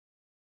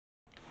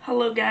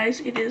Hello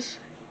guys, it is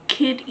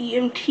Kid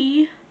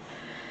EMT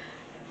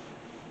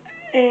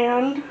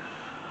and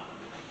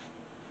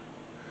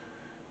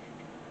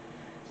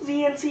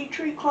ZNC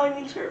Tree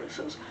Climbing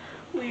Services.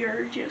 We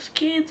are just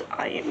kids.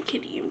 I am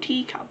Kid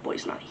EMT.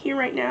 Cowboy's not here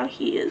right now.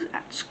 He is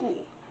at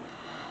school.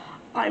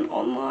 I'm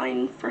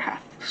online for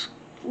half this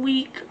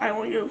week. I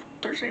only go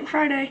Thursday and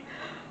Friday,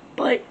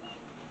 but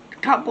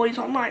Cowboy's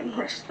online. The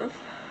rest of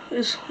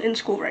is in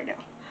school right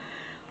now.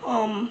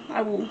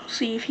 I will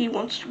see if he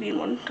wants to be in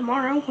one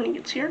tomorrow when he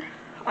gets here.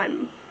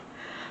 I'm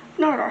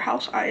not at our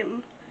house. I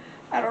am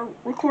at our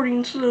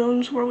recording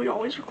zones where we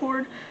always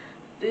record.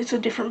 It's a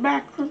different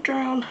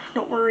background,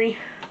 don't worry.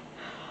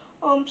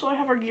 So I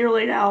have our gear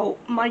laid out,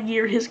 my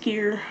gear, his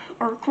gear,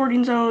 our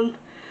recording zone.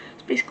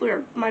 It's basically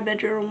my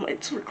bedroom,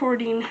 it's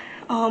recording.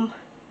 So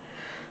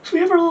we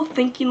have our little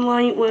thinking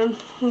light when,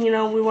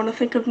 we want to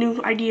think of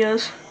new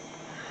ideas.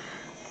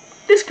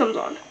 This comes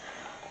on.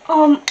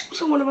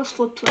 So one of us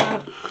flips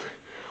that.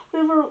 We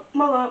have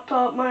my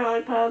laptop, my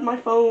iPad, my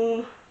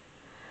phone,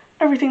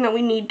 everything that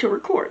we need to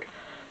record.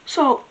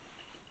 So,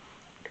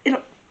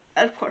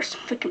 of course,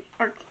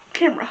 our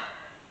camera.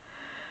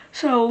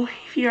 So,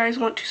 if you guys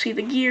want to see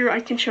the gear,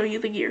 I can show you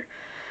the gear.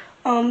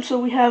 So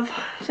we have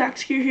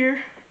Zach's gear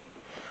here.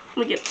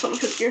 Let me get some of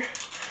his gear.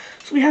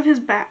 So we have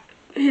his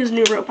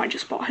new rope I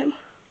just bought him.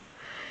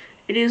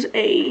 It is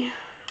a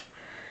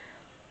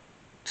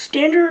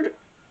standard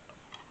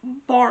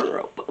barn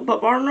rope,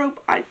 but barn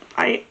rope, I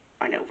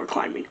know for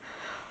climbing.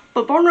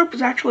 But barn rope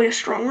is actually a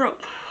strong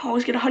rope. I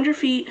always get 100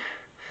 feet.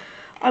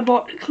 I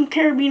bought some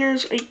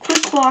carabiners, a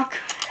quick lock,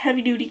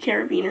 heavy duty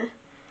carabiner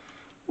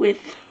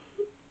with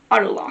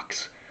auto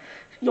locks.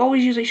 You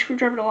always use a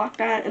screwdriver to lock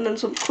that, and then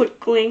some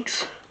quick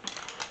links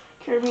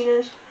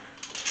carabiners.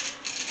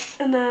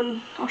 And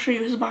then I'll show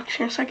you his box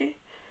here in a second.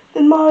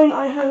 In mine,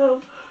 I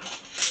have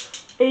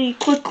a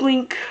quick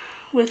link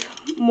with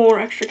more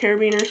extra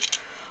carabiners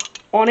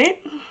on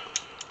it.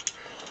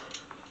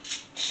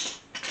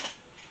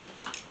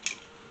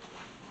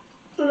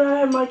 Then I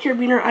have my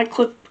carabiner I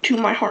clip to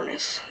my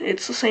harness.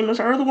 It's the same as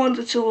our other ones,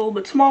 it's a little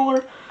bit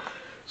smaller,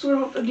 so we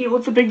don't have to deal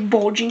with the big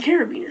bulging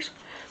carabiners.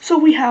 So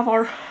we have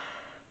our,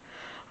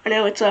 I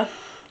know it's a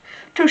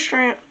toe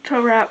strap,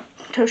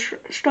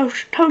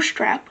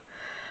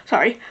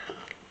 sorry,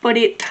 but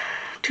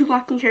two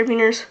locking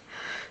carabiners,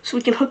 so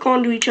we can hook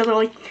onto each other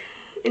like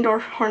into our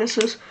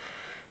harnesses.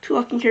 Two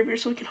locking carabiners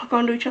so we can hook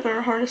onto each other in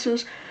our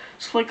harnesses.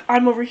 So like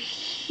I'm over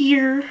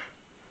here,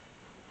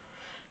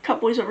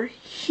 Cowboy's over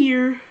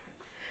here.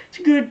 It's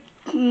a good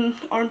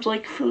arm's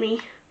length for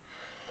me.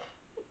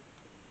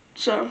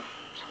 So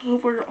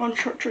we're on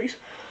short trees.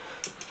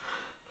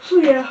 So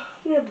yeah,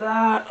 we have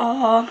that.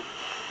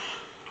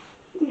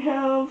 We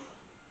have,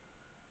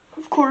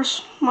 of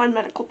course, my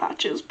medical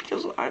patches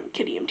because I'm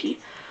Kid EMT.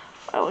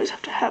 I always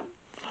have to have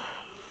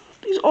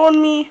these on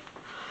me.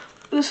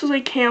 This is a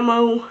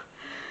camo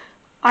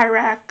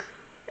Iraq,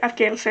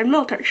 Afghanistan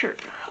military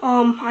shirt.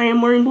 I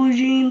am wearing blue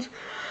jeans.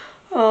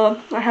 I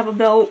have a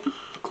belt,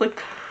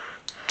 click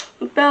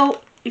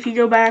belt. If you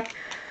go back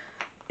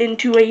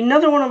into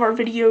another one of our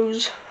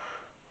videos,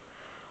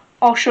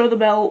 I'll show the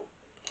belt.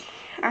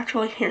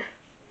 Actually, here.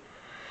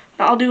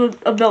 Now I'll do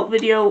a belt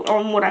video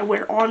on what I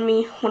wear on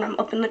me when I'm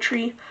up in the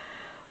tree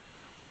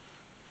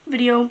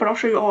video, but I'll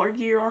show you all our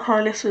gear, our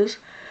harnesses,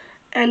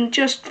 and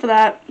just for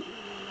that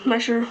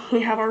measure,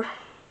 we have our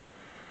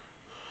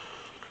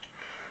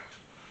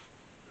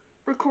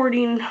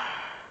recording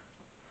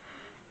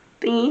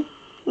thingy,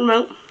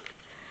 remote.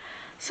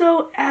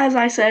 So, as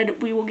I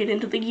said, we will get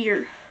into the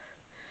gear.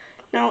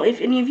 Now, if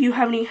any of you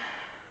have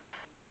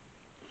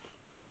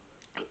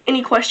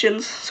any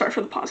questions, sorry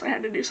for the pause, I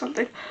had to do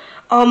something.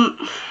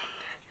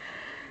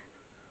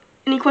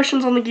 Any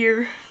questions on the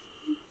gear,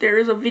 there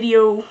is a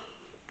video,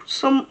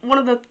 one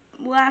of the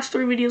last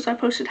 3 videos I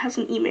posted has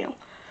an email.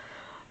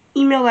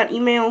 Email that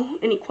email,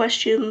 any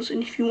questions,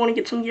 and if you want to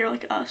get some gear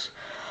like us,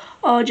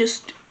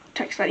 just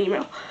text that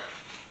email.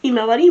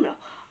 Email that email.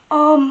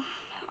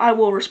 I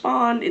will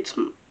respond. It's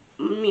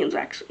me and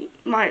Zach's,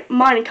 mine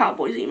and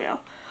Cowboy's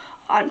email.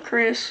 I'm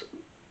Chris,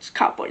 it's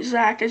Cowboy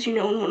Zach, as you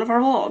know in one of our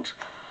vlogs.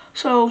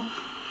 So,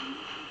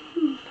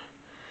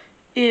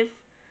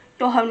 if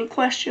y'all have any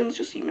questions,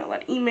 just email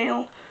that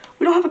email.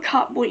 We don't have a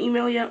Cowboy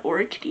email yet or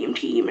a Kid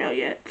EMT email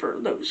yet for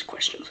those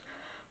questions.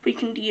 But you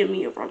can DM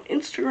me over on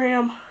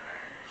Instagram.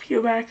 If you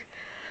go back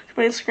to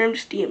my Instagram,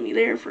 just DM me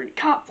there for any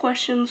cop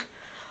questions.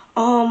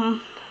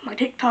 My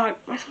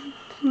TikTok, my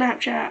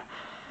Snapchat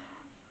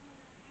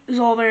is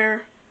all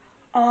there.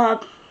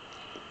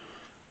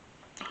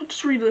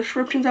 Just read the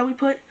descriptions that we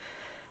put.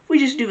 We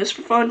just do this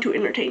for fun to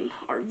entertain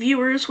our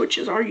viewers, which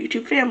is our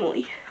YouTube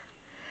family.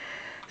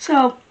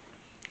 So,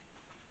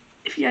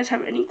 if you guys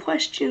have any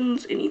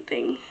questions,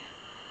 anything,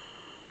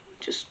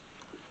 just,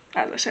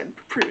 as I said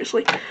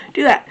previously,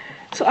 do that.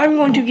 So I'm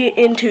going to get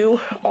into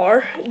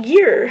our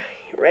gear.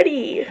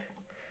 Ready?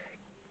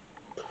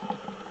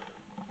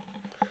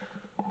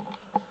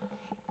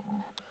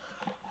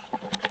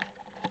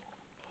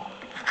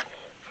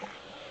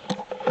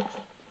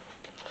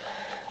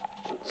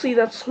 see,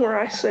 that's where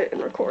I sit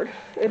and record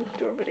and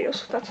do our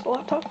videos. That's the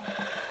laptop.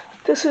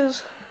 This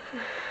is,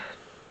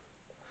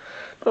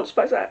 don't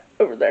despise that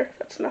over there.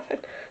 That's nothing.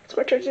 That's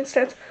my charging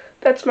stands.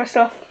 That's my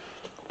stuff.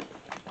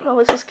 Oh,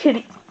 this is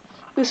Kitty.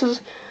 This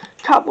is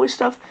Cowboy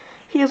stuff.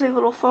 He has a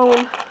little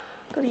phone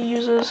that he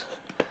uses.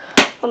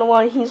 I don't know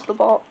why he's the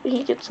ball.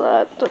 He gets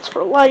that. That's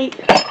for light.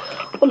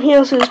 He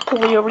has his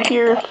pulley over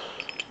here.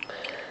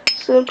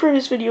 So in the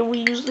previous video,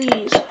 we used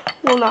these.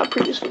 Well, not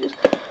previous videos.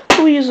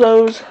 But we use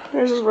those.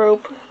 There's his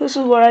rope. This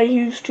is what I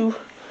use to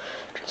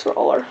transfer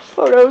all our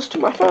photos to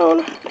my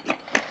phone.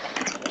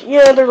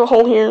 Yeah, there's a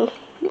hole here.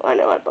 I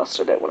know I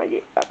busted it when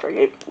I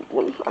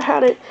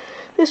had it.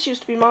 This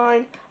used to be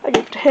mine. I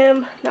gave it to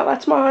him. Now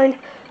that's mine.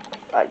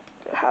 I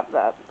have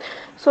that.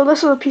 So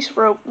this is a piece of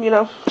rope, you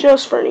know,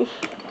 just for any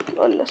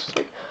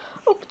unnecessary.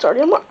 Oh, it's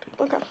already unlocked.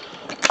 Okay.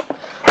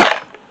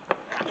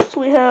 So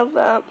we have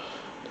that.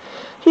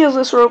 He has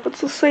this rope.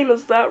 It's the same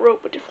as that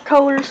rope, but different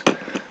colors.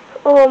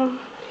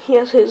 He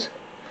has his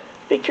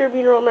big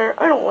carabiner on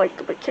there. I don't like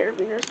the big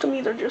carabiners. To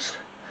me, they're just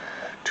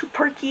too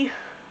perky.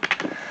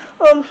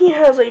 He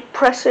has a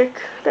Presic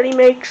that he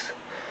makes.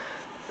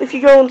 If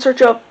you go and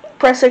search up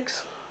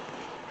Presics,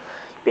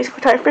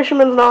 basically tie a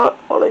fisherman's knot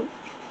on it.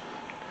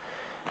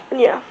 And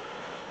yeah.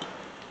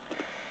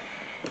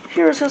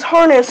 Here's his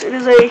harness. It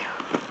is a,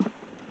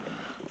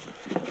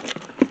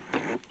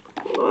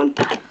 hold on,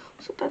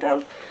 set that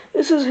down.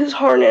 This is his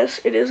harness.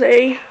 It is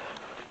a,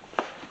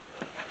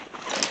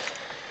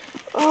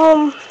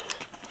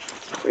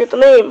 forget the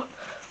name.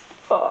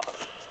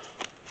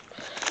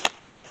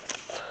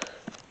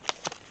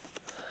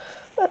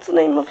 That's the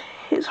name of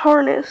his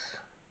harness.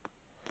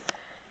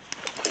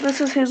 This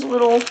is his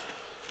little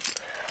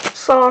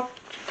sock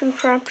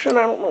contraption.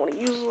 I don't know what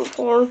he uses it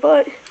for,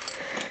 but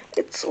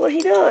it's what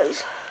he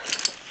does.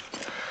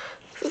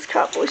 This is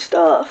Cowboy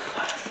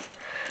stuff.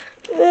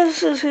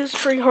 This is his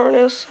tree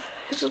harness.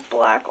 This is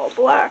black, all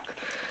black.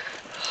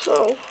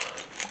 So,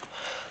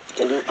 we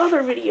can do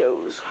other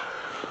videos.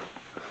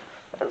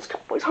 That's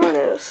Cowboy's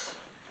harness.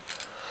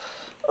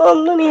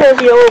 Then he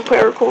has yellow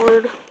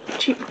paracord,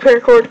 cheap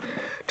paracord,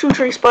 2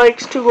 tree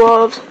spikes, 2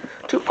 gloves,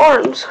 2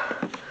 arms,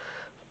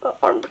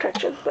 arm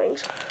protection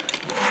things.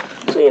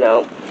 So, you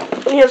know,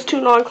 and he has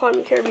 2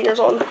 non-climbing carabiners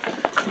on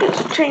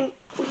his chain.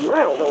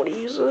 I don't know what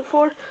he uses it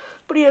for,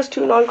 but he has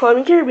 2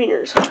 non-climbing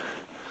carabiners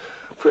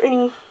for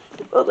any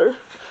other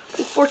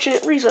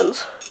unfortunate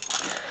reasons.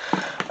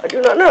 I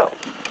do not know.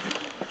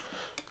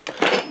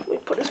 Let me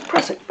put his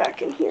Presic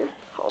back in here.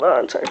 Hold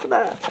on, sorry for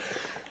that.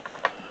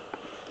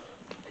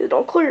 It's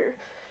all clear.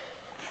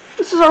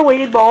 This is our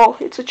weighted ball.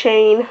 It's a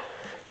chain.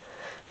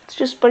 It's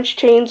just a bunch of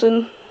chains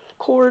and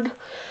cord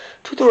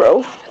to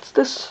throw.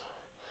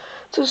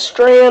 It's a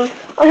strand.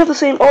 I have the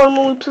same arm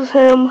loops as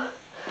him.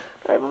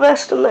 I have a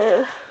vest in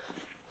there.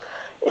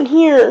 And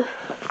here,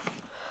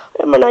 I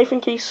have my knife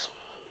in case,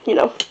 you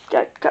know,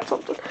 got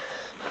something.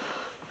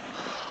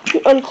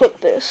 You unclip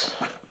this.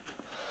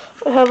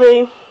 I have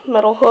a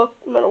metal hook,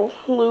 metal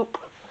loop.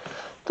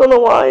 Don't know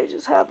why, I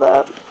just have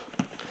that.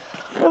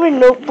 I have a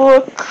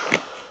notebook.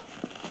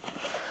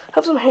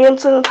 Have some hand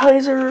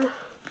sanitizer.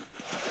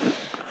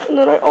 And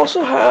then I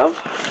also have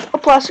a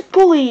plastic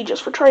pulley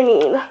just for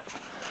training.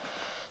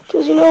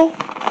 Because, you know,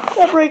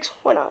 that breaks,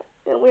 why not?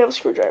 And we have a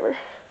screwdriver.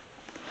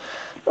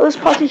 Now this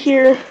pocket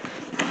here,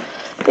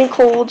 I think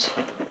holds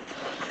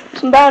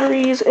some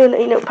batteries and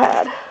a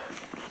notepad.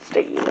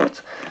 Sticky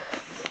notes.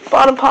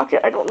 Bottom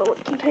pocket, I don't know what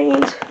it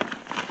contains.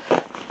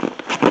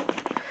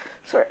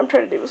 Sorry, I'm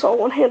trying to do this all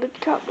one-handed.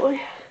 Cowboy.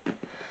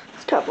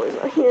 This Cowboy's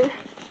not here.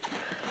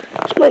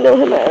 You might know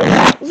him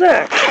as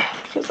Zach,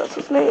 because that's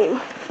his name.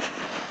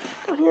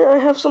 Down here I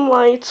have some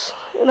lights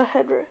and a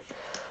headlamp.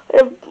 I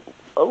have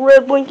a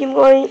red blinking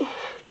light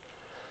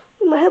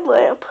and my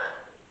headlamp.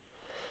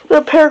 And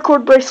a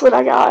paracord bracelet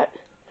I got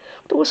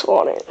with a whistle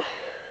on it.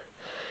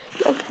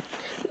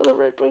 Another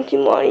red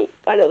blinking light.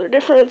 I know their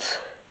difference.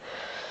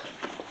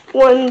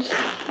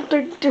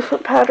 They're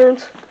different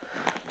patterns.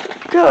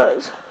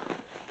 Because.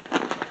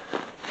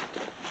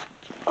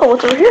 Oh,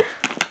 what's over here?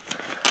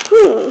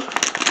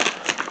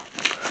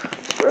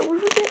 Where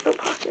would we get in a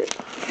pocket?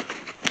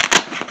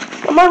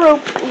 Well, my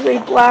rope is a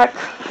black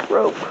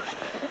rope.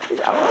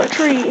 It's out on a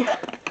tree.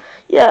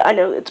 Yeah, I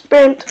know, it's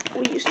bent.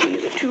 We used to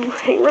use it to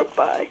hang rope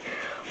by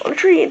on a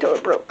tree until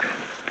it broke.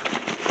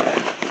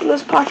 In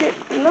this pocket,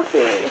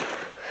 nothing.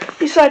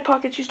 These side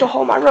pockets used to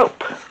hold my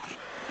rope.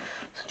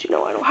 Since you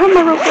know I don't have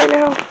my rope right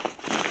now,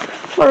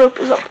 my rope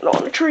is up and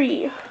on a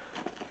tree.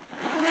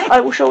 I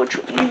will show it.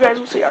 You guys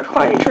will see our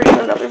climbing tree in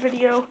another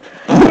video.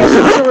 Yes,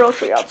 it's a real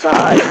tree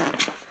outside.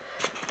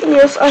 And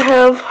yes, I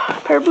have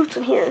a pair of boots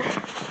in here.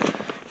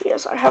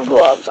 Yes, I have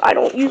gloves. I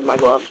don't use my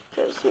gloves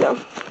because, you know,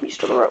 I'm used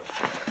to the rope.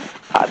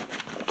 I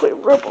play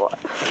rope a lot.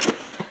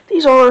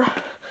 These are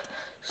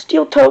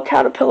steel toe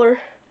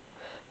Caterpillar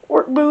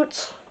work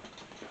boots.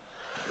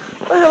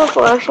 I have a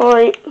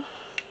flashlight.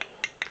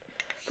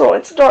 So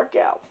it's dark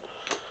out.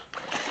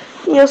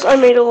 Yes, I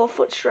made a little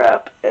foot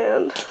strap,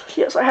 and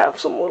yes, I have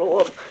some little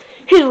of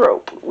his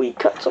rope. We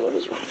cut some of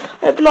his rope.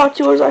 I have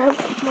binoculars. I have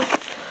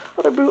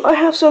other boot, I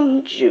have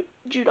some jute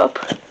up.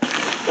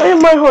 I have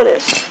my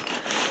harness.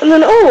 And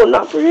then, oh,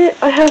 not forget,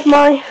 I have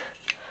my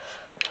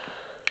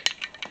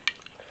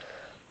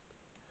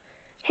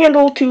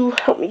handle to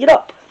help me get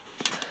up.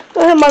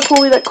 I have my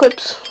pulley that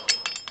clips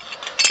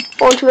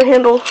onto the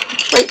handle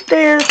right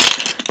there.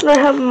 And I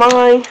have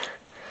my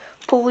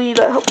pulley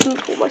that helps me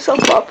pull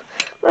myself up.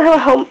 And I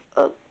have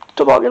a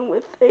toboggan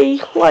with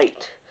a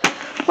light.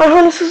 My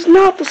harness is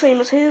not the same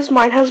as his.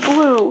 Mine has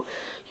blue.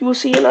 You will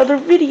see in other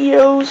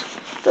videos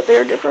that they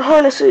are different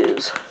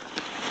harnesses.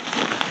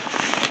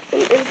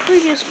 In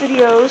previous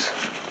videos,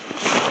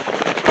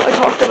 I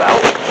talked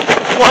about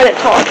Planet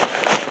Talk.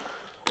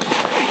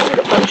 I did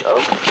a bunch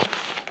of.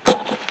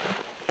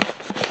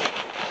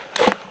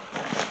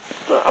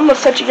 But I'm going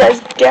to set you guys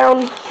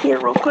down here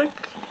real quick.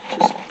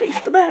 Just face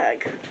the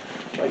bag.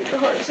 I'll get your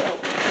harness out.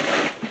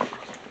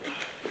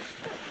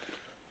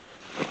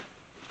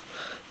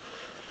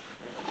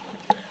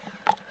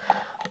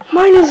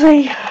 Mine is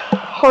a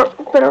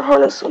better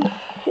harness than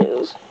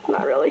his.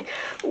 Not really.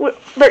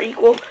 They're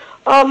equal.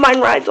 Mine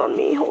rides on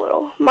me a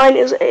little. Mine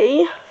is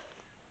a...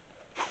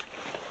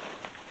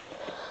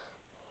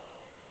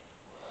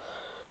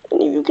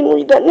 and you can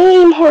read that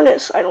name,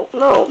 harness. I don't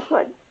know.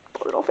 I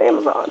bought it off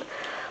Amazon.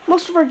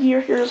 Most of our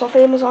gear here is off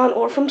Amazon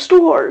or from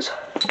stores.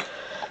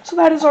 So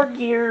that is our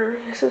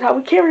gear. This is how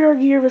we carry our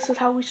gear. This is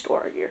how we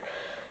store our gear.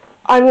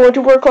 I'm going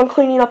to work on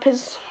cleaning up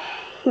his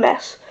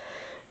mess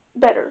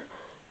better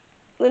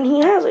than he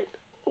has it.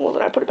 Well,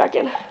 then I put it back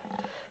in.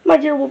 My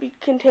gear will be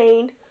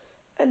contained,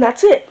 and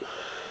that's it.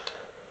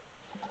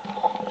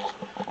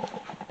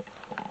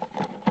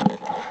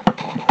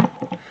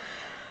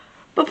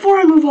 Before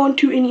I move on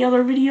to any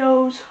other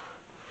videos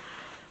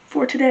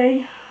for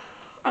today,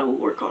 I will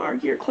work on our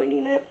gear,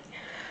 cleaning it.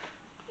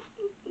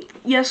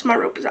 Yes, my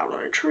rope is out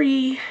on a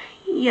tree.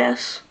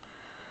 Yes,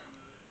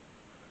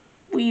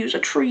 we use a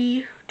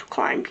tree to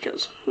climb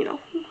because, you know,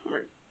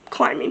 we're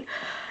climbing.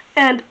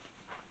 And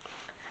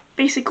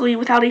basically,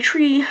 without a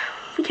tree,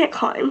 we can't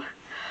climb.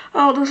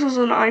 Oh, this is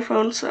an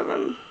iPhone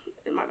 7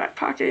 in my back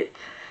pocket.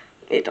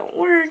 It don't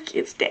work,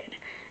 it's dead,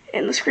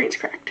 and the screen's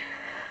cracked.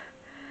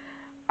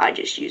 I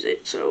just use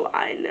it so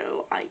I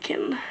know I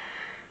can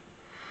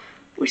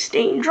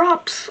withstand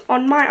drops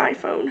on my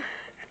iPhone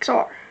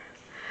XR.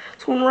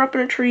 So when we're up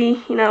in a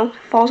tree, you know,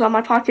 falls out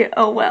my pocket,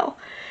 oh well,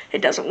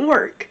 it doesn't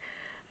work.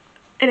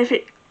 And if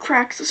it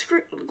cracks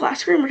the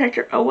glass screen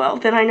protector, oh well,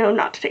 then I know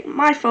not to take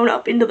my phone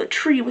up into the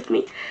tree with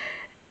me.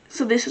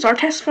 So this is our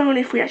test phone.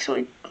 If we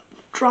accidentally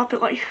drop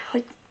it like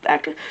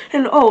after,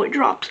 and oh, it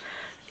drops,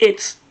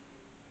 it's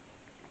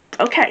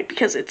okay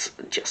because it's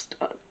just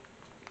a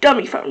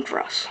dummy phone for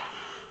us.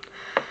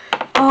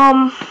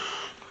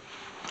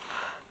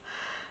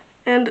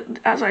 And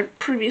as I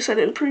said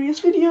in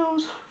previous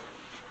videos,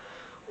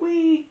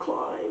 we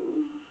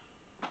climb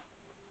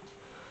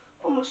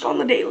almost on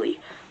the daily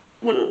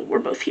when we're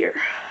both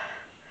here.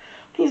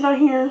 He's not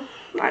here.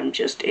 I'm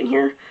just in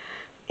here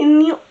in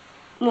the,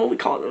 well, we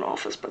call it an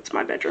office, but it's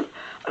my bedroom.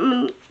 I'm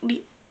in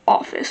the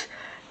office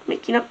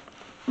making up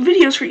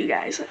videos for you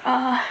guys.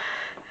 I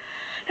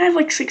have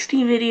like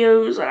 16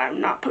 videos that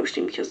I'm not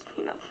posting because,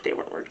 you know, they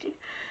weren't working.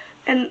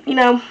 And, you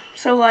know,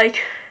 so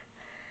like,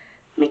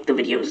 make the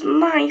videos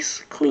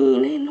nice,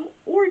 clean, and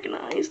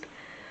organized.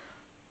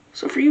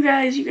 So for you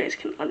guys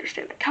can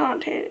understand the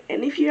content.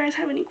 And if you guys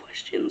have any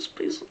questions,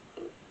 please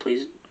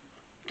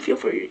feel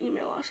free to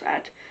email us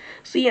at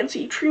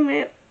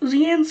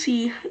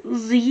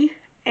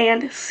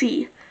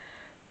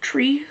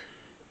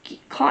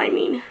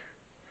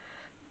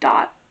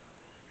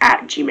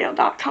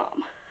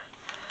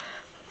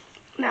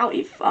Now,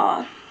 if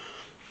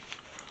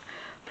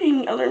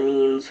any other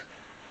means,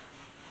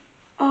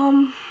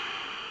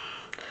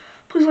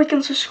 please like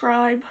and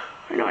subscribe.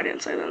 I know I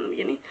didn't say that in the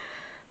beginning,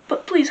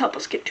 but please help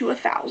us get to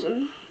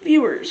 1,000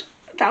 viewers,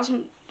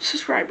 1,000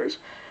 subscribers,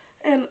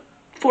 and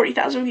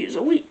 40,000 views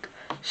a week,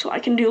 so I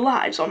can do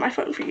lives on my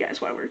phone for you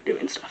guys while we're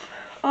doing stuff.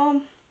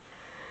 That's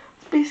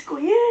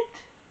basically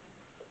it.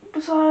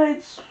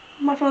 Besides,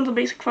 my phone's a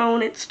basic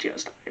phone. It's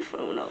just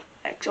iPhone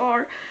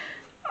XR,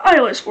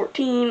 iOS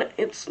 14.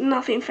 It's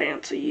nothing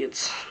fancy.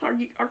 It's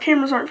our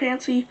cameras aren't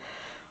fancy.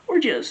 We're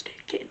just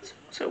kids,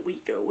 so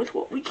we go with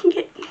what we can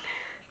get.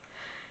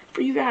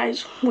 For you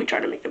guys, we try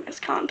to make the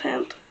best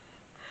content.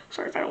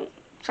 Sorry if I don't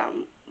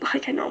sound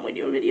like I normally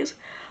do in videos.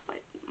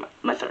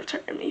 My throat's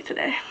hurting me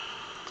today.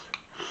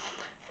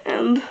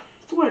 And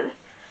it's winter.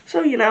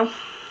 So, you know,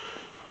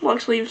 long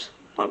sleeves,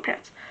 long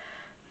pants.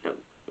 No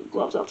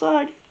gloves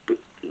outside.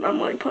 I'm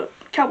going to put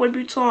cowboy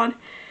boots on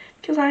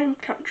because I'm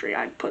country.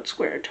 I put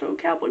square toe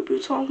cowboy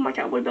boots on with my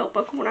cowboy belt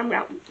buckle when I'm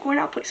going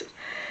out places.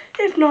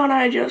 If not,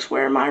 I just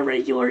wear my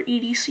regular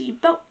EDC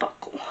belt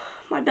buckle.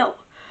 My belt,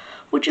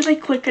 which is a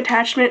quick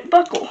attachment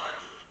buckle.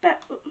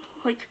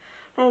 Like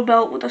normal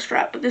belt with a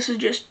strap, but this is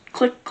just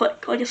click,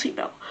 click, like a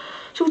seatbelt.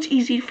 So it's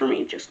easy for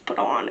me to just put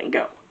on and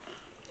go.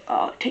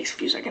 It takes a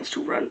few seconds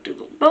to run through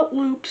the belt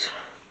loops,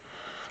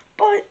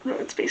 but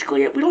that's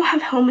basically it. We don't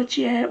have helmets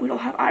yet. We don't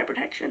have eye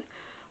protection.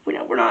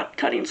 We're not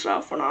cutting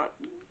stuff. We're not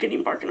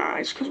getting bark in our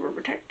eyes because we're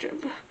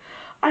protective.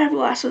 I have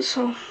glasses,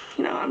 so,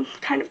 you know, I'm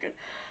kind of good,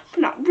 but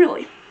not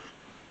really.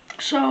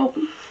 So,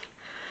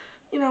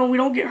 you know, we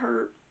don't get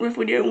hurt. If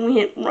we do,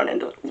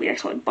 we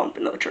actually bump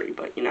into the tree,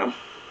 but, you know,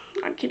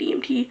 I'm Kid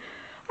EMT.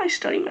 I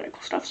study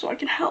medical stuff, so I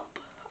can help.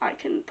 I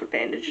can put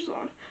bandages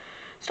on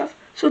stuff.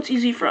 So it's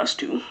easy for us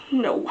to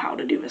know how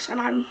to do this.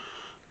 And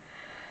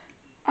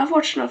I've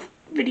watched enough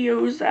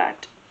videos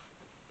that,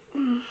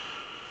 and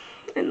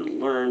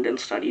learned and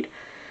studied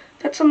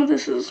that some of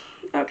this is,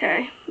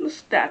 okay,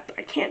 that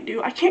I can't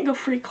do. I can't go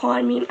free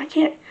climbing.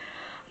 I'm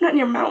not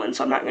near mountains,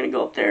 so I'm not going to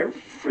go up there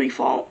free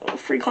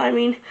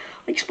climbing,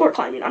 like sport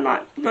climbing. I'm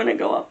not going to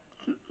go up,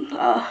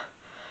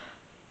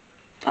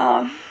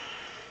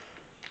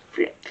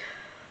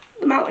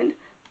 the mountain.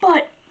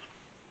 But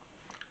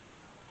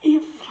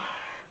if, you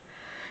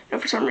know,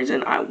 for some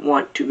reason I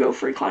want to go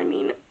free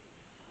climbing,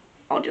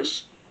 I'll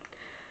just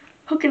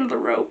hook into the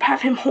rope,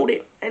 have him hold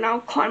it, and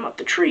I'll climb up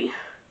the tree.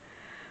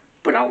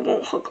 But I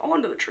won't hook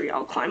onto the tree.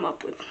 I'll climb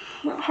up with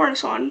a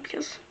harness on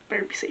because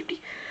better be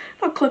safety.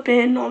 I'll clip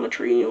in on the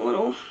tree have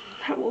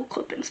a little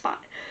clip in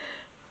spot.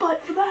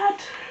 But for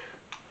that,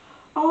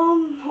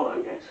 hold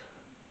on guys.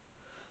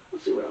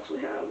 Let's see what else we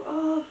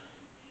have.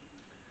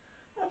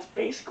 That's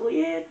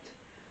basically it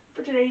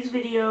for today's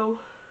video.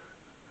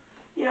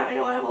 Yeah, I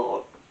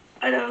know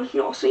I know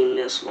y'all seen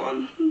this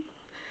one.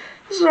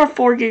 This is our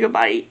 4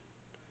 GB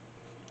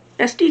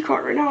SD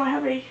card. Right now I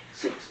have a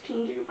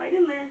 16 GB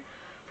in there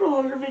for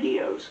longer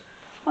videos,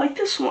 like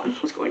this one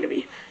was going to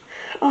be.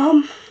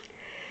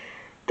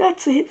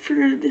 That's it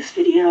for this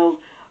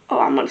video. Oh,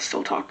 I'm gonna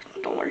still talk,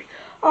 don't worry.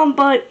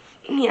 But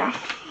yeah,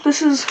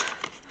 this is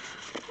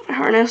my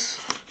harness.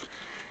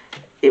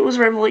 It was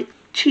really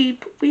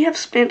cheap. We have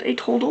spent a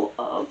total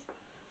of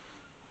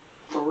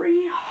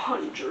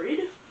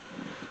 $300.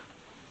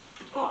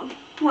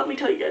 Let me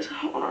tell you guys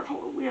on our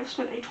total. We have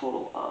spent a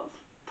total of,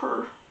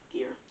 per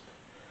gear,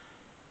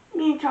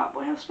 me and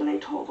Cowboy have spent a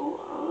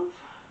total of,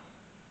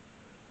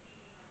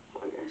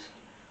 hold on guys.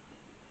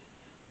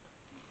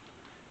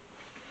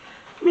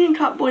 Me and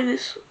Cowboy,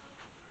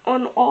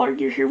 on all our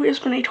gear here, we have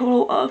spent a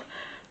total of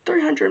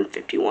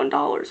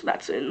 $351.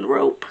 That's in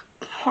rope,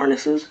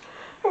 harnesses,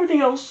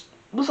 everything else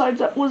besides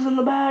that was in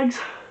the bags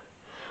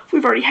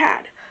we've already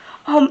had.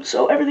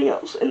 So everything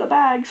else in the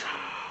bags,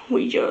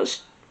 we've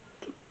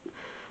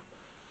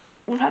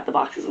had the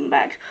boxes in the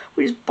bags.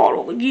 We just bought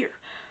all the gear.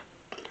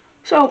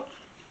 So,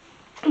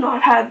 you know,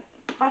 I've had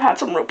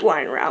some rope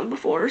lying around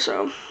before,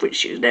 so we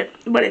just used it.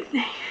 But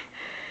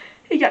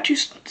it got too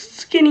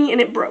skinny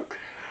and it broke.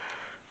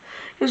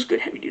 It was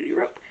good heavy-duty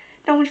rope.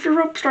 Now, if your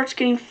rope starts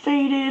getting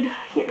faded,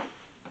 here,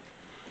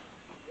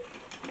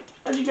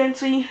 as you can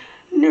see,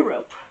 new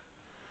rope.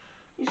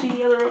 You see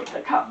the other rope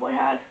that Cowboy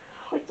had,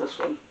 like this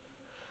one.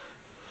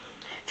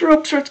 If your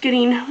rope starts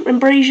getting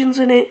abrasions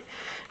in it,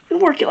 you can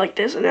work it like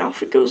this, and now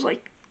if it goes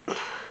like, now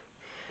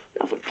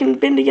if it can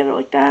bend together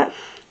like that,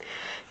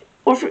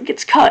 or if it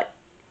gets cut,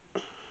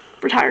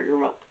 retire your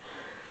rope.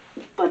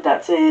 But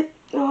that's it.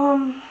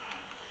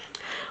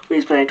 We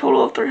spent a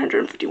total of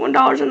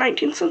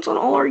 $351.19 on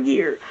all our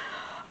gear.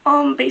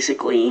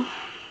 Basically,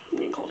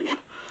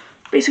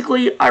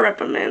 I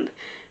recommend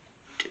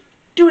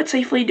do it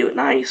safely, do it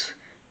nice,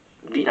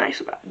 be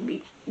nice about it,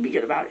 be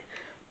good about it.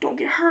 Don't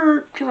get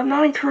hurt, because I'm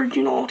not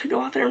encouraging you all to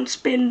go out there and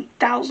spend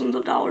thousands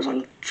of dollars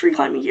on tree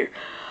climbing gear.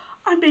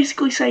 I'm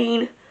basically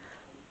saying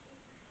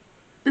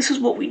this is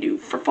what we do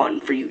for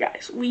fun for you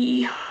guys.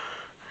 We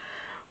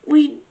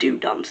do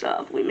dumb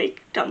stuff. We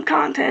make dumb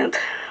content,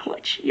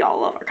 which y'all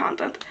love our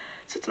content,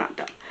 so it's not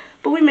dumb.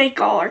 But we make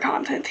all our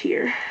content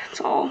here.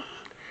 It's all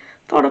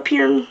thought up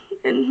here in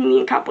me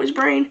and Cowboy's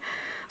brain.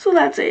 So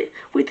that's it.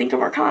 We think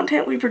of our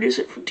content, we produce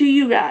it to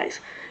you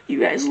guys. You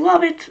guys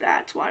love it,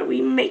 that's why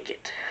we make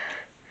it.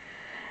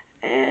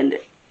 And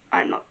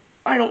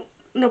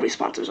nobody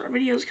sponsors our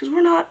videos because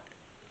we're not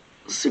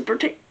super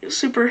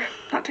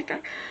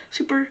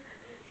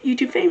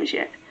YouTube famous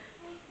yet.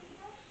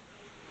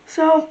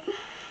 So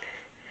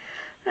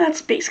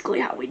that's basically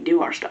how we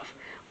do our stuff.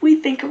 We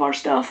think of our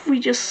stuff, we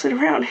just sit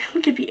around.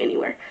 We could be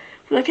anywhere.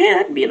 We're like, hey,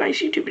 that'd be a nice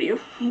YouTube video.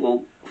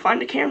 We'll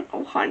find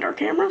our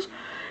cameras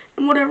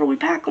and whatever we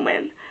pack them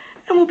in.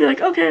 And we'll be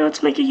like, okay,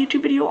 let's make a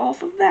YouTube video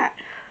off of that.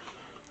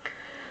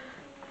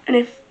 And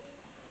if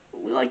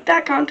we like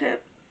that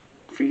content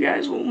for you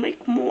guys, we'll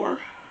make more.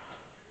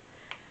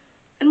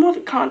 And more of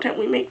the content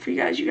we make for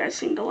you guys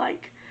seem to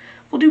like.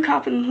 We'll do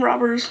cop and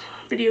robbers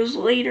videos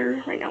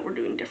later. Right now we're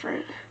doing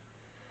different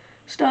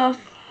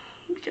stuff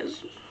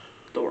because of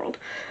the world.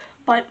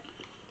 But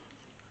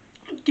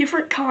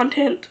different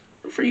content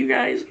for you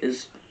guys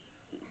is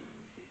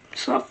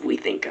stuff we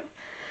think of.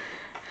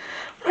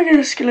 We're not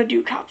just gonna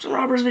do cops and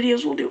robbers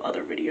videos. We'll do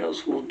other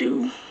videos.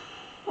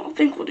 I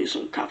think we'll do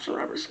some cops and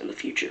robbers in the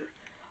future.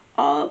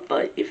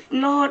 But if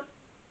not,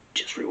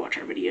 just rewatch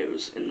our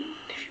videos. And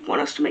if you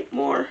want us to make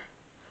more,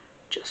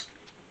 just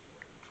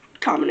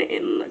comment it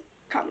in the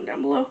comment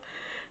down below.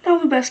 Now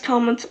the best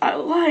comments I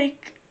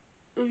like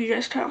of you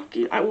guys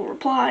talking, I will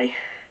reply,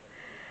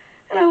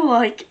 and I will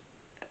like,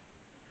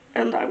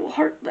 and I will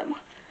heart them.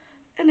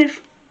 And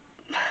if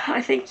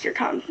I think your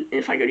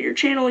if I go to your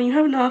channel and you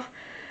have enough,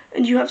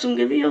 and you have some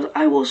good videos,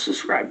 I will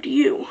subscribe to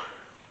you.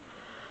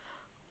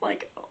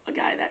 Like a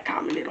guy that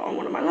commented on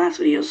one of my last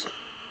videos,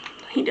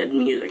 he did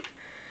music.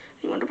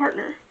 He wanted to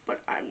partner,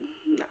 but I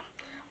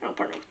don't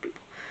partner with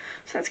people.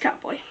 So that's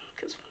Catboy,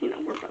 because, you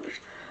know, we're brothers.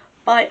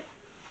 But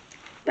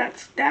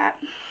that's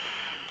that.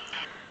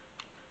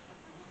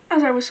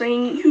 As I was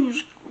saying,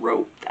 use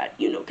rope that,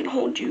 you know, can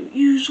hold you.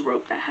 Use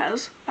rope that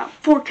has about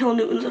 4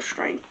 kilonewtons of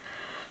strength.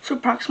 So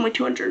approximately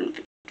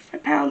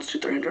 255 pounds to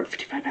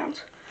 355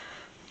 pounds.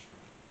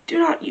 Do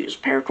not use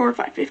paracord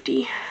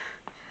 550.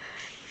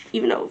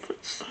 Even though if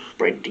it's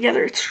braided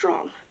together, it's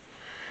strong.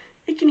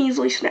 It can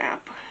easily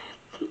snap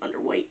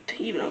under weight,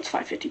 even though it's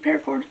 550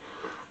 paracord.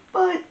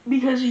 But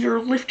because you're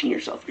lifting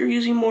yourself, you're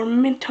using more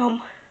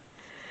momentum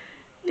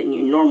than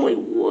you normally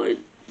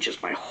would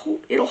just by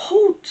it'll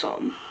hold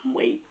some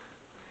weight.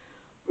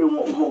 It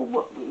won't hold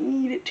what we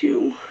need it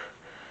to.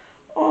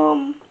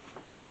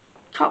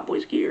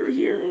 Catboy's gear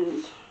here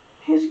is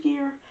his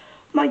gear.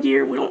 My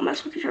gear, we don't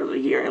mess with each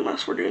other's gear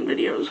unless we're doing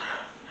videos.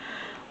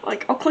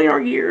 Like, I'll clean our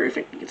gear if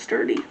it gets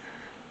dirty.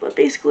 But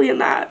basically in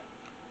that,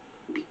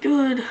 it'd be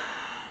good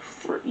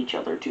for each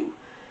other to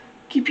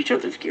keep each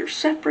other's gear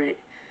separate.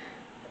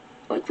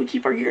 Like, we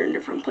keep our gear in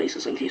different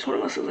places in case one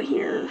of us isn't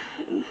here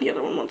and the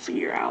other one wants the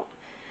gear out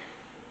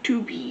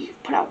to be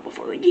put out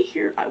before they get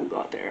here. I will go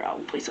out there, I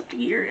will place up the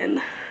gear,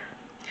 and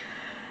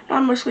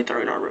I'm mostly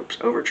throwing our ropes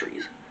over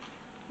trees.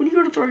 When you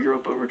go to throw your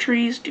rope over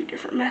trees, do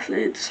different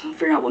methods.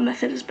 Figure out what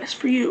method is best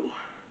for you.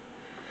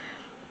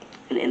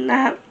 And in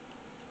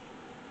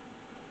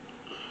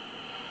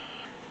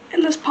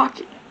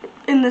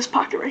this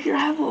pocket right here, I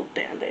have little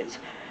band-aids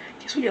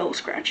in case we get a little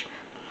scratch.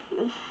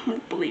 We're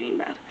bleeding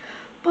bad.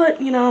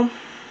 But, you know,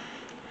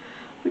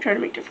 we try to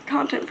make different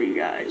content for you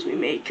guys. We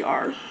make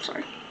our,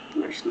 sorry,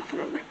 there's nothing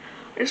over there.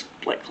 I just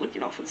like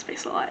looking off in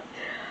space a lot.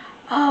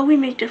 We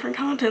make different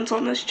contents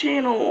on this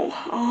channel.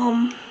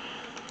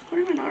 What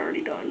have I not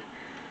already done?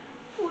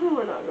 What have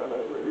I not gone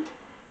over?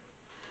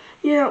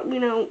 Yeah, you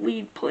know,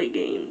 we play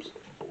games.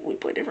 We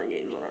play different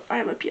games on I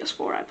have a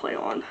PS4 I play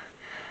on.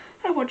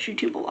 I watch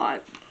YouTube a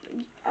lot.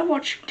 I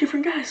watch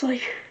different guys,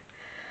 like,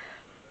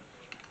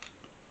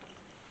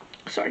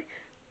 sorry.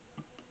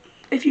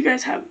 If you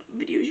guys have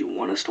videos you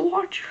want us to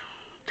watch,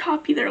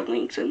 copy their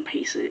links and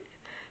paste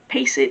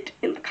it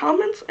in the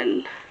comments,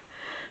 and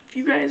if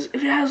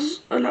it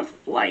has enough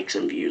likes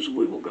and views,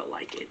 we will go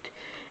like it,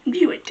 and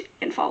view it,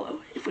 and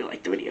follow if we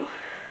like the video.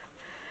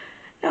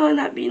 Now, in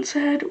that being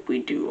said, we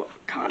do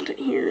content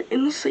here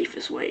in the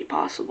safest way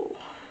possible.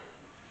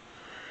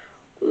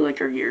 We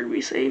like our gear to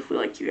be safe, we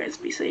like you guys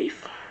to be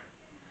safe.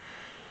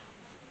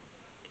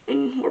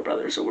 And we're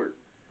brothers, so we're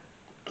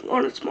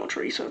on a small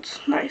tree, so it's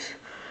nice.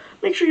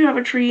 Make sure you have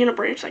a tree and a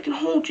branch that can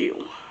hold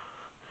you.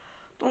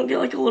 Don't get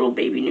like a little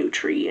baby new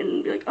tree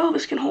and be like, oh,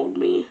 this can hold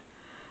me.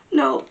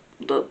 No,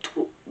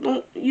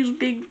 don't use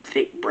big,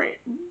 thick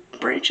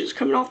branches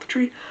coming off the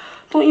tree.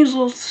 Don't use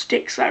little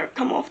sticks that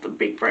come off the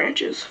big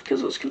branches,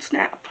 because those can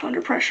snap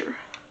under pressure.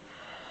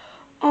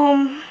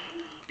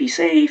 Be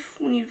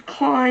safe when you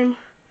climb.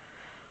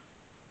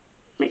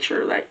 Make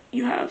sure that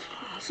you have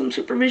some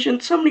supervision,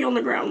 somebody on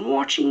the ground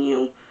watching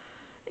you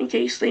in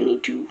case they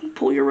need to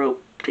pull your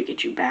rope to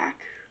get you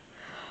back.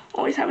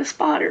 Always have a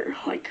spotter,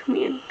 like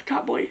me and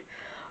Catboy.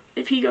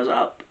 If he goes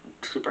up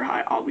super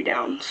high, I'll be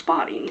down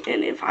spotting,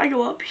 and if I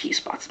go up, he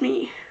spots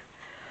me.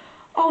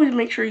 Always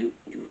make sure you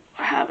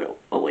have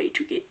a way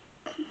to get,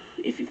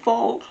 if you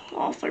fall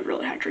off a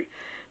really high tree,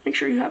 make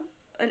sure you have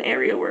an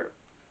area where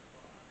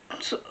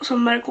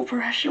some medical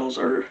professionals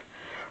or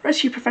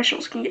rescue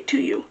professionals can get to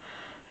you.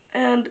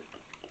 And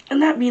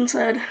that being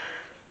said,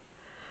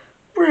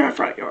 we're in our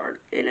front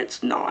yard, and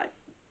it's not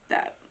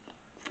that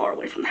far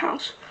away from the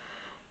house.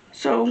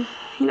 So,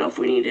 you know, if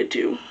we needed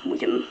to, we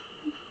can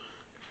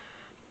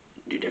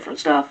do different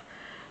stuff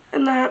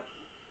and that.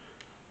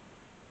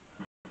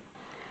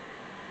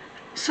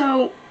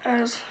 So,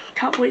 as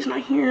Catboy's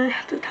not here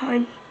at the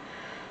time,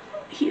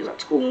 he's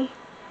at school.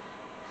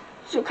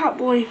 So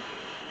Catboy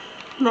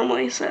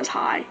normally says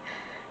hi,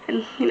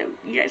 and, you know,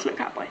 you guys know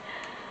Catboy.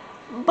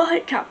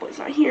 But Catboy's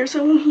not here,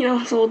 so, you know,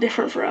 it's a little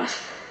different for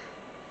us.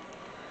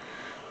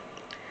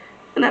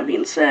 And that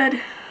being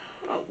said,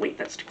 oh wait,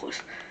 that's too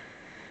close.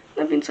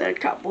 That being said,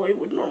 Catboy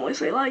would normally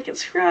say like and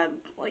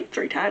subscribe like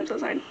 3 times,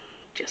 as I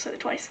just said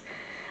it twice.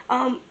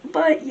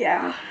 But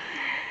yeah,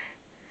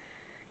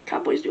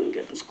 Catboy's doing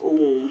good in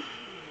school.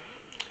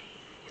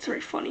 He's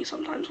very funny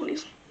sometimes when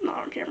he's not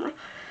on camera.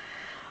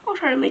 I'll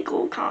try to make a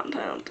little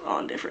content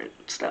on different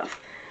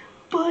stuff.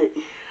 But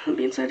that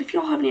being said, if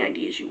y'all have any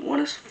ideas you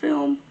want us to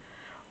film,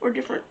 or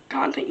different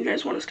content you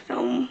guys want us to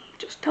film,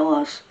 just tell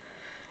us,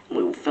 and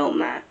we will film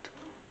that.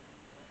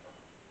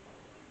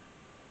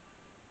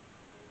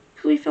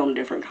 We film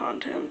different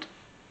content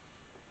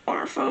on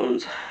our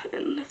phones,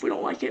 and if we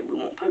don't like it, we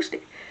won't post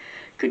it.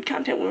 Good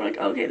content, we're like,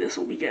 okay, this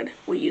will be good.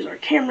 We use our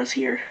cameras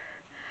here.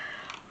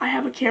 I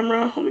have a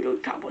camera. Let me go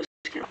to Catboy's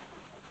camera.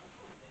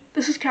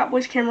 This is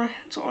Catboy's camera.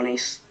 It's on a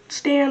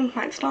stand.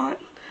 Mine's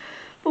not.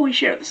 but we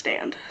share the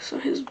stand. So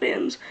his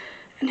bins,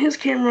 and his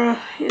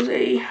camera is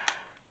a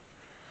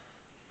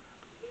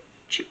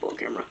cheap little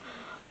camera,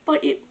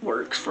 but it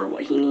works for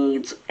what he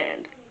needs,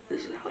 and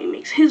this is how he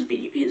makes his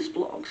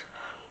vlogs.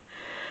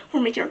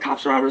 We're making our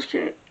cops and robbers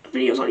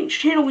videos on each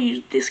channel. We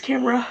use this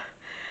camera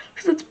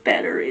because it's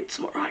better, it's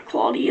more high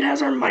quality. It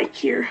has our mic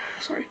here.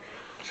 Sorry,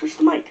 switch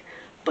the mic.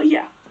 But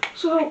yeah,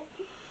 so,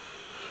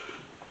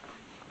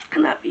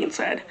 and that being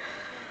said,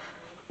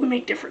 we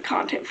make different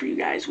content for you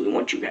guys. We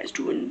want you guys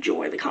to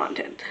enjoy the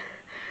content.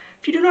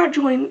 If you do not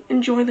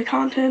enjoy the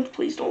content,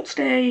 please don't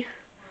stay.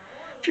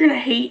 If you're gonna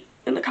hate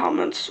in the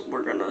comments,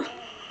 we're gonna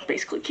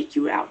basically kick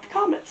you out of the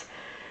comments.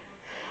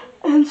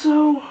 And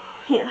so,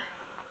 here.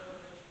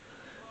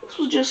 This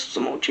was just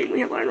some old chain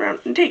we had lying around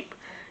and tape.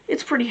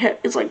 It's pretty heavy.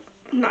 It's like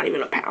not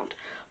even a pound,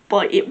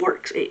 but it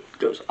works. It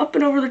goes up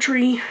and over the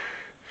tree.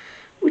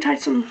 We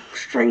tied some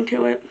string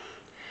to it,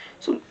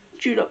 some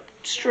chewed up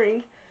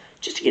string,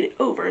 just to get it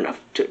over enough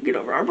to get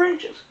over our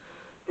branches.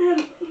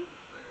 And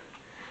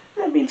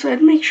that being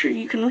said, make sure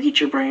you can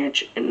reach your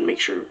branch, and make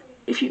sure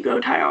if you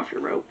go tie off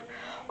your rope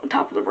on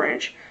top of the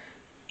branch,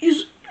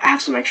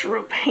 have some extra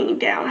rope hanging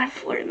down.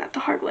 I've learned that the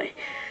hard way.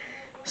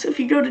 So if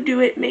you go to do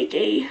it, make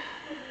a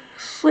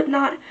slip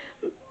knot,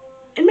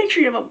 and make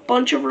sure you have a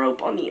bunch of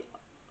rope on the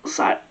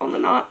side on the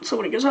knot, so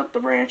when it goes up the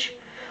branch,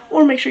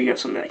 or make sure you have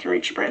something that can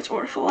reach the branch,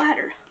 or a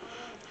ladder.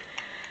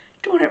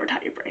 Don't ever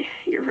tie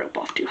your rope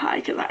off too high,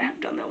 because I have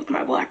done that with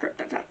my black rope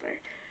that's out there.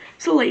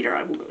 So later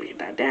I will go get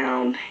that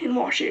down and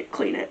wash it,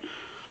 clean it.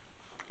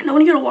 Now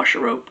when you go to wash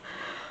your rope,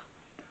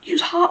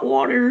 use hot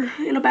water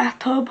in a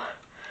bathtub.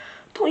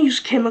 Don't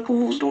use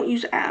chemicals, don't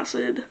use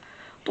acid,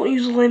 don't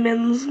use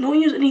lemons, don't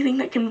use anything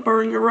that can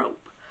burn your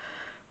rope.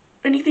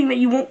 Anything that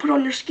you won't put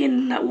on your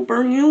skin that will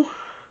burn you,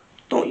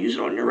 don't use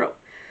it on your rope.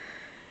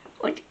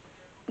 Like,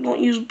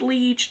 don't use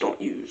bleach, don't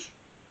use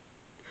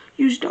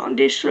Dawn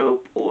dish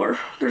soap, or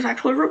there's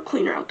actually a rope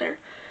cleaner out there.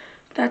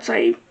 That's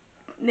a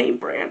name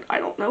brand, I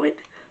don't know it,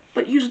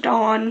 but use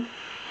Dawn,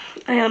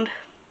 and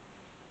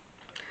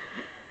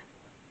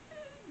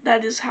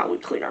that is how we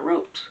clean our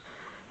ropes.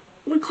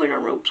 We clean our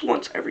ropes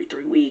once every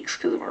 3 weeks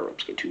because if our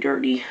ropes get too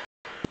dirty.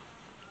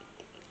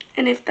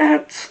 And if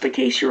that's the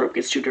case, your rope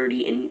gets too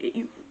dirty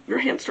and your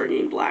hands start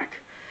getting black,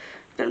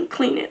 then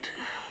clean it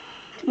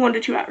 1 to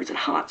 2 hours in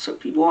hot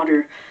soapy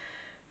water.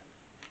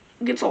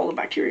 Gets all the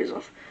bacteria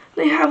off.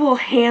 They have little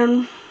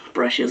hand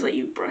brushes that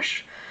you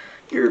brush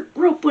your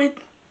rope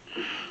with.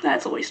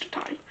 That's a waste of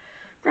time.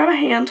 Grab a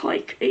hand,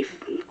 like a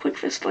quick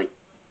fist like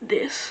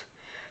this,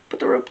 put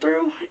the rope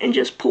through, and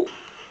just pull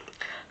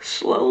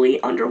slowly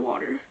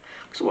underwater,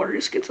 because water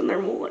just gets in there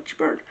and won't let you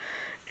burn.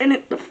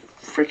 And the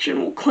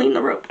friction will clean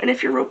the rope. And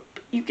if your rope,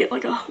 you get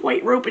like a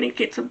white rope and it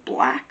gets a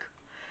black,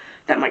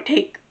 that might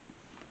take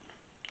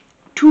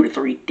 2 to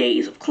 3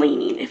 days of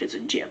cleaning if it's a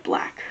jet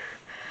black.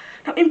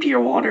 Now empty your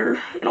water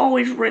and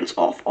always rinse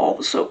off all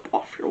the soap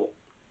off your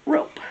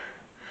rope.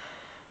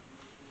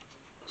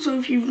 So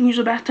if you use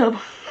a bathtub,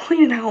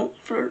 clean it out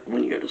for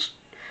when you go to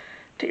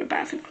take a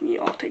bath. If you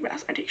all take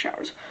baths, I take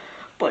showers.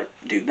 But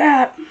do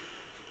that,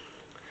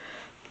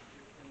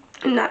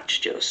 and that's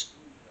just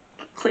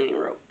cleaning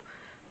rope.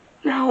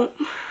 Now,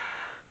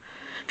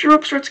 if your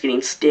rope starts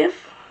getting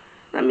stiff,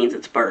 that means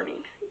it's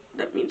burning.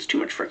 That means too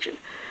much friction.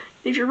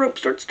 If your rope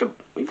starts to,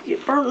 if you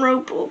get burnt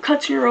rope, little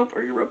cuts in your rope,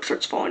 or your rope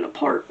starts falling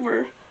apart,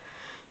 where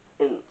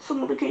in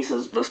some of the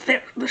cases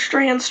the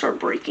strands start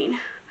breaking,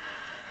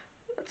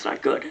 that's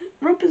not good.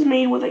 Rope is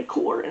made with a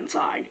core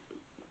inside,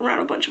 around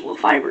a bunch of little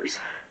fibers,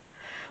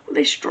 with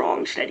a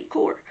strong, steady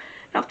core.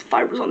 Now if the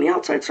fibers on the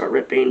outside start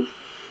ripping,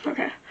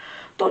 okay,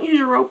 don't use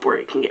your rope where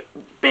it can get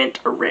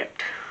bent or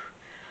ripped.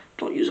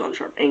 Don't use it on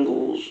sharp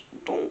angles,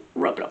 don't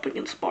rub it up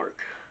against the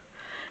bark.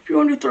 If you're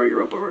going to throw your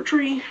rope over a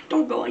tree,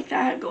 don't go like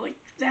that, go like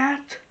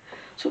that,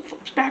 so it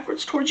flips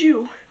backwards towards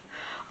you.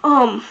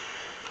 So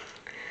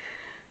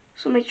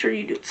make sure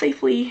you do it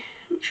safely,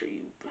 make sure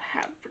you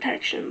have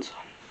protections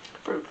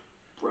for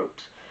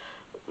ropes.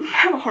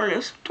 Have a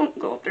harness, don't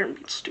go up there and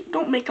be stupid.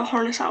 Don't make a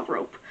harness out of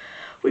rope.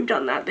 We've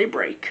done that, they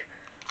break,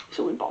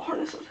 so we bought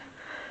harnesses.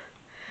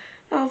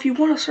 Now if you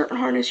want a certain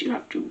harness, you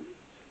have to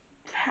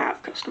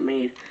have custom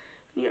made,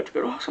 and you have to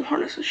go to some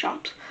harnesses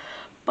shops.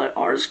 But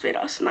ours fit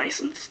us nice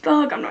and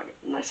snug.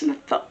 Nice and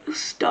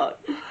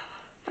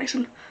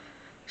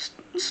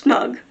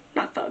snug,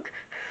 not thug.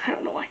 I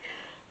don't know why.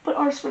 But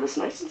ours fit us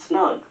nice and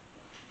snug.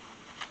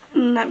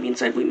 And that being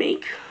said, we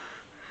make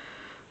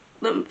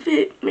them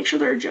fit, make sure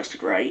they're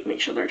adjusted right, make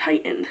sure they're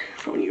tightened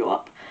for when you go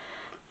up.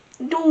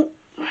 Don't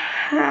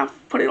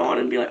put it on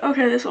and be like,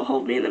 okay, this will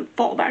hold me, and then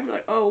fall back and be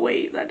like, oh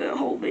wait, that didn't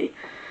hold me.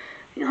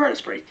 Your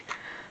harness break.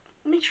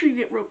 Make sure you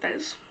get rope that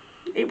is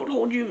able to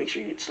hold you. Make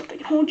sure you get stuff that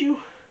can hold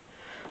you.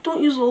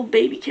 Don't use little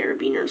baby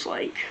carabiners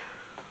like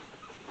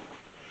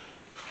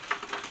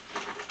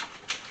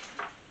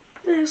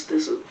this.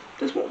 This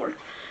won't work.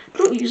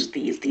 Don't use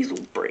these. These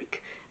will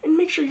break. And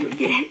make sure you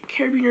get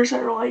carabiners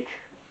that are like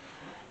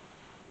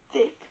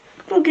thick.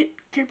 Don't get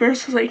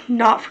carabiners that's like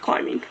not for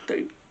climbing.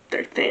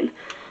 They're thin.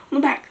 On the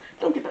back,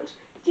 don't get those.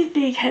 get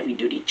big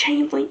heavy-duty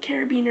chain link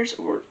carabiners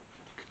or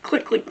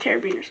click link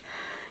carabiners.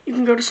 You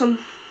can go to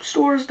some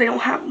stores, they don't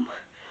have them.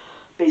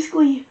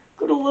 Basically,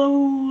 go to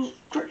Lowe's,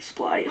 Tractor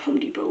Supply, Home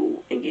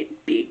Depot, and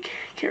get big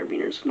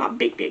carabiners. Not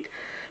big,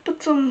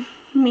 but some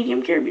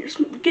medium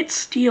carabiners. Get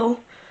steel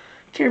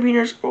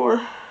carabiners,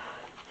 or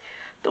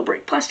they'll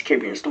break. Plastic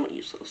carabiners, don't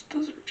use those.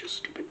 Those are just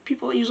stupid.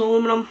 People that use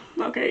aluminum,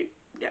 okay,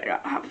 yeah,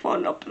 have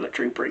fun up in the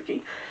tree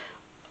breaking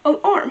an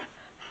arm.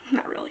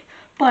 Not really,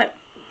 but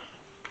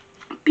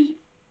be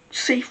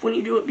safe when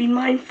you do it. Be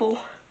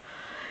mindful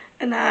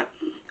and that,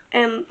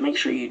 and make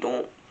sure you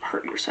don't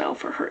hurt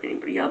yourself or hurt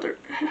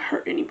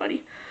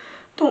anybody.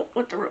 Don't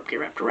let the rope get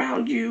wrapped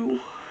around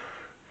you.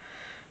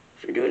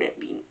 If you're doing it,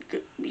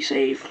 be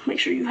safe. Make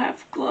sure you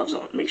have gloves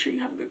on. Make sure you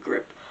have a good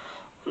grip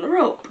on the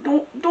rope.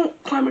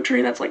 Don't climb a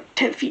tree that's like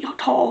 10 feet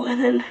tall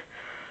and then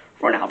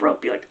run out of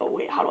rope. Be like, oh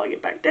wait, how do I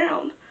get back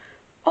down?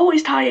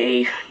 Always tie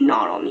a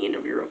knot on the end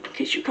of your rope in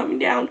case you're coming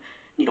down.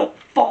 You don't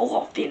fall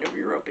off the end of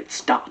your rope. It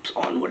stops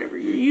on whatever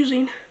you're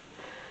using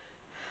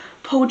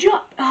to hold you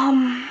up.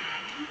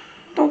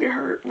 Don't get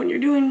hurt when you're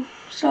doing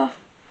stuff.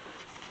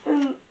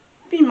 And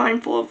be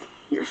mindful of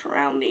your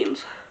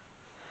surroundings.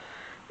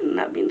 And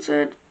that being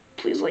said,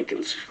 please like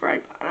and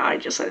subscribe. I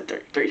just said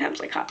it three times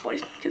like Hot Boy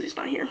because he's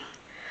not here.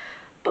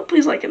 But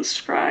please like and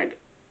subscribe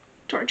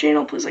to our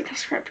channel. Please like and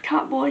subscribe to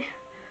Hot Boy.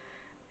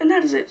 And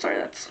that is it. Sorry,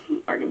 that's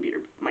my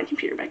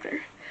computer back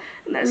there.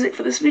 And that is it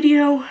for this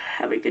video.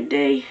 Have a good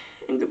day,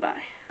 and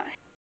goodbye.